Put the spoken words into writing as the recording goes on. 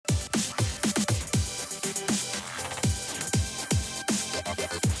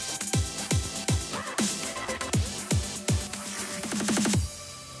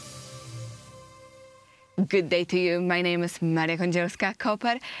Good day to you. My name is Maria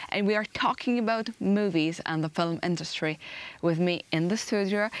Kondzielska-Koper, and we are talking about movies and the film industry. With me in the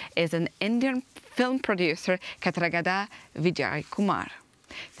studio is an Indian film producer, Katragada Vijay Kumar.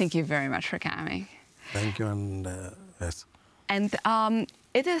 Thank you very much for coming. Thank you, and yes. And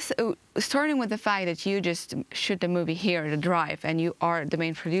it is starting with the fact that you just shoot the movie here, The Drive, and you are the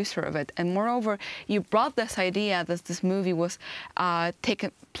main producer of it. And moreover, you brought this idea that this movie was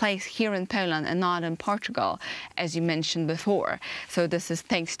taking place here in Poland and not in Portugal, as you mentioned before. So this is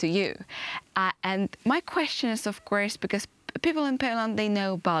thanks to you. And my question is, of course, because people in Poland, they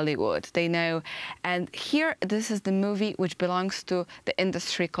know Bollywood, they know, and here this is the movie which belongs to the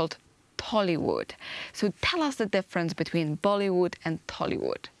industry called Tollywood. So tell us the difference between Bollywood and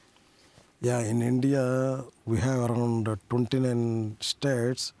Tollywood. Yeah, in India, we have around 29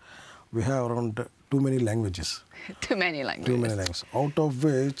 states. We have around too many languages. Too many languages. Too many languages. Out of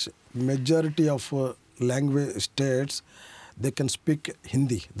which, majority of language states, they can speak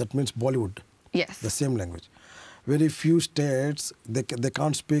Hindi. That means Bollywood. Yes. The same language. Very few states, they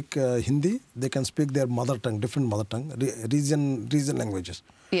can't speak Hindi. They can speak their mother tongue, different mother tongue, region languages.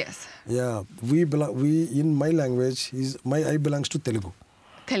 Yes. Yeah, we in my language I belongs to Telugu.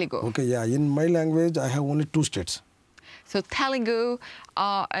 Telugu. Okay, yeah. In my language, I have only 2 states. So Telugu,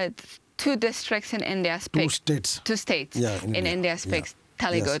 2 districts in India speak. 2 states. 2 states Yeah, in India speaks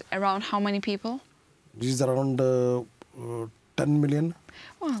Telugu. Yes. Around how many people? This is around 10 million.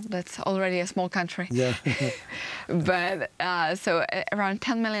 Well, that's already a small country. Yeah. But so around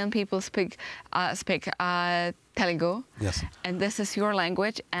 10 million people speak Telugu. Yes. And this is your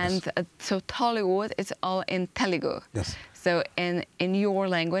language. And yes. So Tollywood is all in Telugu. Yes. So in your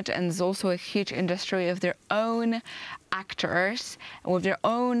language, and there's also a huge industry of their own actors, with their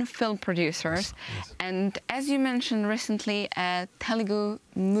own film producers. Yes. Yes. And as you mentioned recently, a Telugu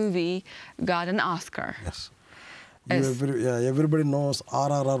movie got an Oscar. Yes. Everybody knows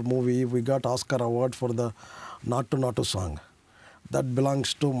RRR movie. We got Oscar award for the Natu Natu song. That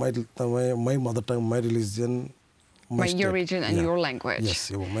belongs to my mother tongue, my religion, your region and your language.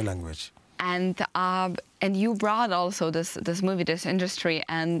 Yes, my language. And you brought also this movie, this industry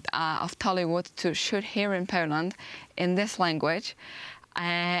and of Tollywood to shoot here in Poland in this language.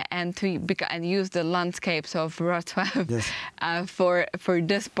 And use the landscapes of Wrocław yes. For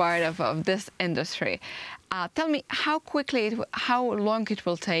this part of this industry. Tell me how long it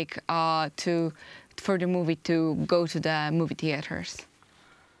will take for the movie to go to the movie theaters.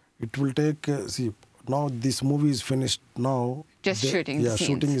 It will take. See, now this movie is finished. Now just shooting. Yeah, scenes.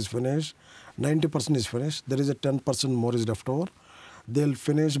 shooting is finished. 90% is finished. There is a 10% more is left over. They'll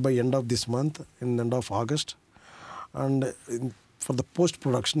finish by end of this month, in end of August, and for the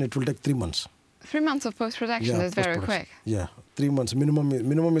post-production, it will take 3 months. 3 months of post-production is very quick. Yeah, 3 months.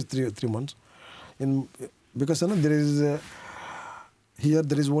 Minimum is three months. Because there is here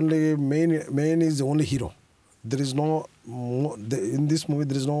there is only main is only hero. There is no in this movie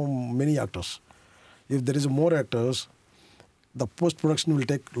there is no many actors. If there is more actors, the post-production will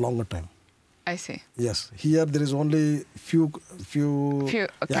take longer time. I see. Yes, here there is only few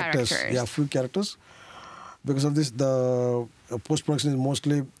actors. Characters. Yeah, few characters. Because of this, the post-production is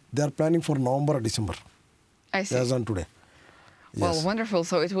mostly, they are planning for November or December. I see. As on today. Well, yes. Wonderful.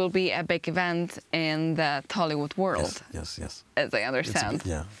 So it will be a big event in the Tollywood world. Yes. As I understand.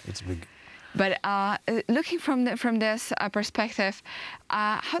 It's big. But looking from this perspective,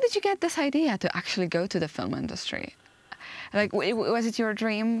 how did you get this idea to actually go to the film industry? Like, was it your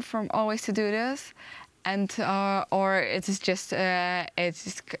dream from always to do this? And or it's just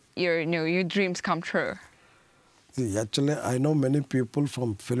your dreams come true? See, actually, I know many people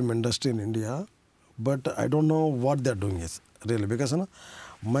from film industry in India, but I don't know what they're doing is really, because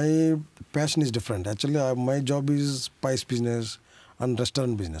my passion is different. Actually, my job is spice business and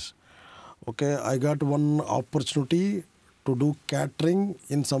restaurant business. Okay, I got one opportunity to do catering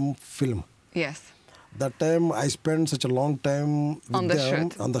in some film. Yes. That time I spent such a long time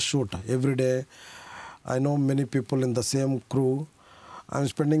with on the shoot every day. I know many people in the same crew. I'm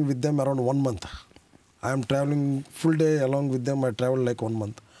spending with them around 1 month. I am traveling full day along with them. I travel like 1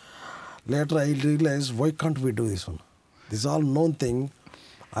 month. Later I realized, why can't we do this one? This is all known thing.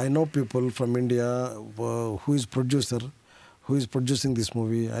 I know people from India who is producer, who is producing this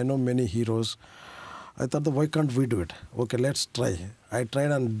movie. I know many heroes. I thought, why can't we do it? Okay, let's try. I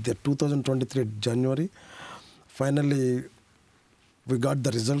tried on the 2023 January. Finally, we got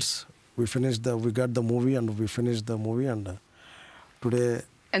the results. We got the movie and we finished the movie. And today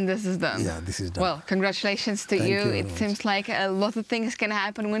And this is done. Yeah, this is done. Well, congratulations to Thank you. you very It much. seems like a lot of things can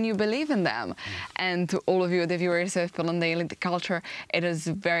happen when you believe in them. And to all of you, the viewers of Poland Daily Culture, it is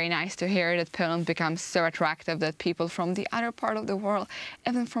very nice to hear that Poland becomes so attractive that people from the other part of the world,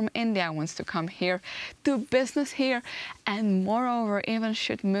 even from India, wants to come here, do business here, and moreover, even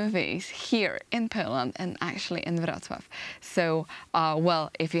shoot movies here in Poland and actually in Wrocław. So,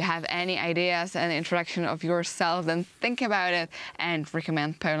 well, if you have any ideas and introduction of yourself, then think about it and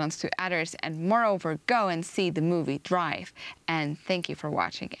recommend Poland to others, and moreover, go and see the movie Drive. And thank you for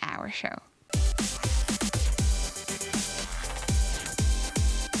watching our show.